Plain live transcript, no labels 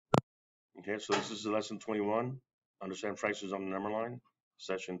Okay, so this is lesson 21. Understand fractions on the number line,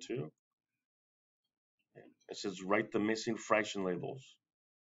 session 2. It says write the missing fraction labels.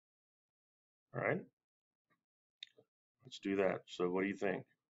 All right, let's do that. So what do you think?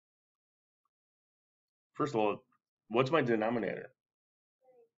 First of all, what's my denominator?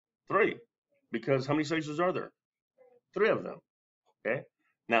 3. Because how many sections are there? 3 of them. Okay.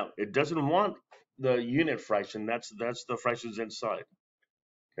 Now it doesn't want the unit fraction. That's the fractions inside.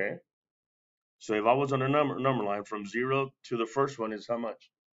 Okay. So if I was on a number line from 0 to the first one is how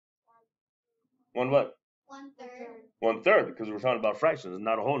much? One what? 1/3. 1/3, because we're talking about fractions,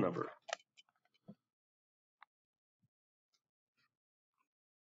 not a whole number.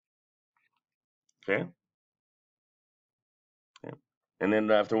 Okay. Yeah. And then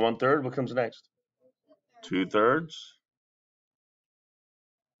after 1/3, what comes next? 2/3.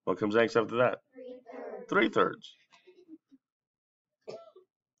 What comes next after that? 3/3. 3/3.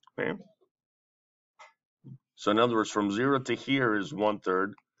 Okay. So in other words, from 0 to here is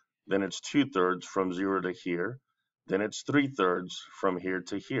 1/3. Then it's 2/3 from 0 to here. Then it's 3/3 from here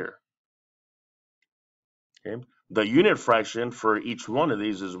to here. Okay. The unit fraction for each one of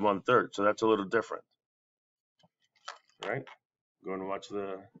these is 1/3. So that's a little different. All right. Go and watch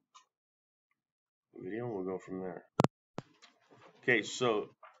the video. We'll go from there. Okay.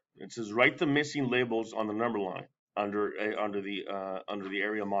 So it says write the missing labels on the number line under the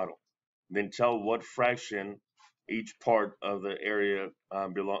area model. Then tell what fraction each part of the area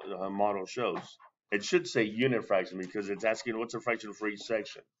model shows. It should say unit fraction because it's asking what's the fraction for each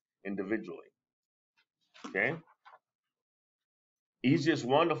section individually. Okay. Easiest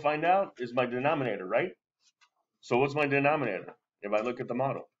one to find out is my denominator, right? So what's my denominator if I look at the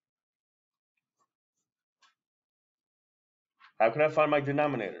model? How can I find my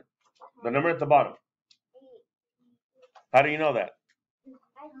denominator? The number at the bottom. How do you know that?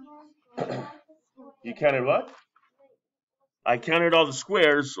 You counted what? I counted all the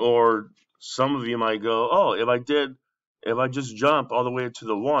squares, or some of you might go, oh, if I just jump all the way to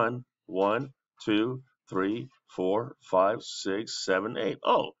the 1, 1, 2, 3, 4, 5, 6, 7, 8.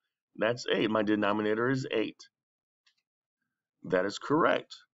 Oh, that's 8. My denominator is 8. That is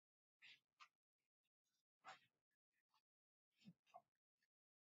correct.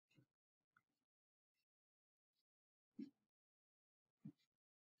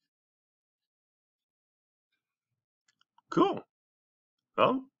 Cool.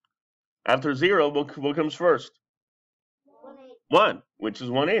 Well, after 0, what comes first? 1/8. 1, which is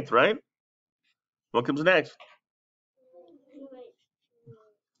 1/8, right? What comes next? 2/8.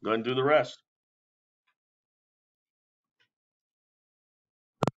 Go ahead and do the rest.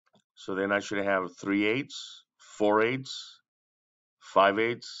 So then I should have 3/8, 4/8,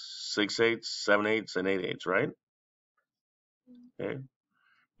 5/8, 6/8, 7/8, and 8/8, right? Okay.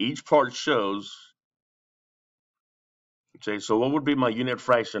 Each part shows. Okay, so what would be my unit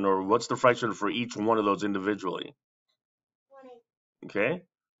fraction, or what's the fraction for each one of those individually? 1/8. Okay.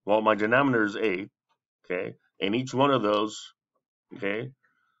 Well, my denominator is 8. Okay, and each one of those, okay,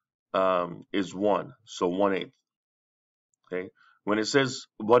 is 1. So 1/8. Okay. When it says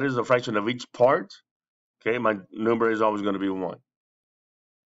what is the fraction of each part, okay, my number is always going to be 1.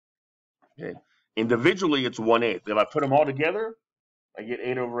 Okay. Individually, it's 1/8. If I put them all together, I get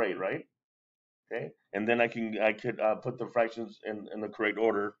 8/8, right? Okay. And then I could put the fractions in the correct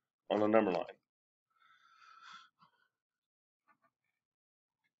order on the number line.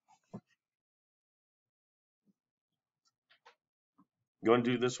 Go and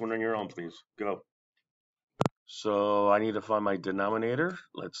do this one on your own, please. Go. So I need to find my denominator.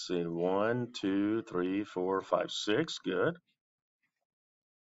 Let's see. 1, 2, 3, 4, 5, 6. Good.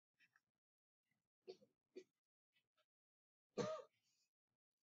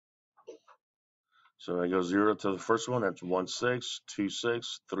 So I go 0 to the first one. That's 1, 6, 2,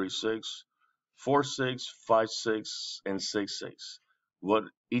 6, 3, 6, 4, 6, 5, 6, and 6, 6. What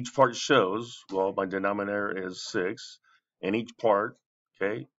each part shows, well, my denominator is 6. And each part,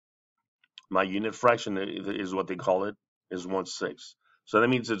 okay, my unit fraction is what they call it, is 1/6. So that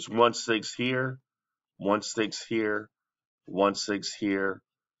means it's 1/6 here, 1/6 here, 1/6 here,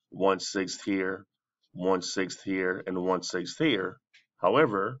 1/6 here, 1/6 here, and 1/6 here.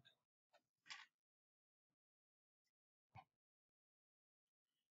 However,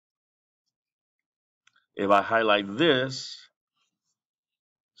 if I highlight this,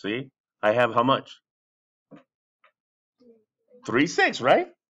 see, I have how much? 3/6,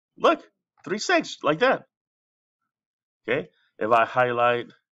 right? Look, 3/6, like that. Okay, if I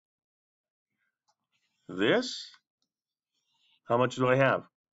highlight this, how much do I have?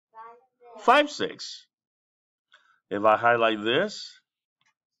 5/6. If I highlight this,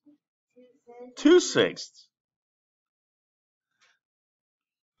 2/6.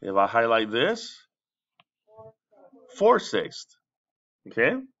 If I highlight this, 4/6.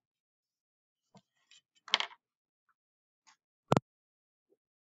 Okay?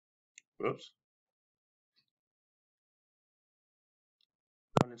 Oops.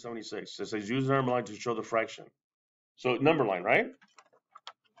 176. It says use the number line to show the fraction. So number line, right?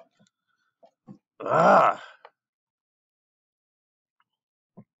 Ah.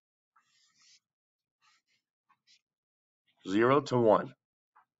 Zero to 1.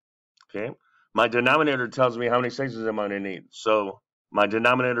 Okay? My denominator tells me how many sixes am I going to need. So my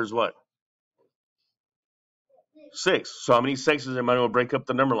denominator is what? 6. So how many sixes am I going to break up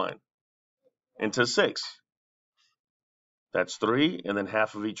the number line? Into 6. That's 3, and then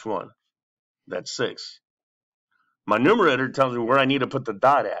half of each one. That's 6. My numerator tells me where I need to put the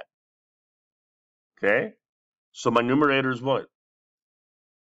dot at. Okay? So my numerator is what?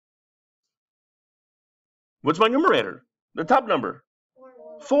 What's my numerator? The top number.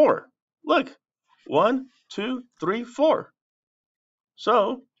 4. Look. 1, 2, 3, 4.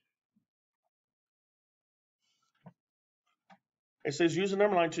 So it says use the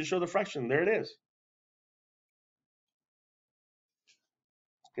number line to show the fraction. There it is.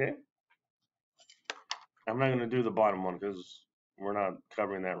 Okay? I'm not going to do the bottom one because we're not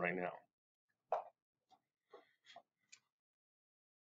covering that right now.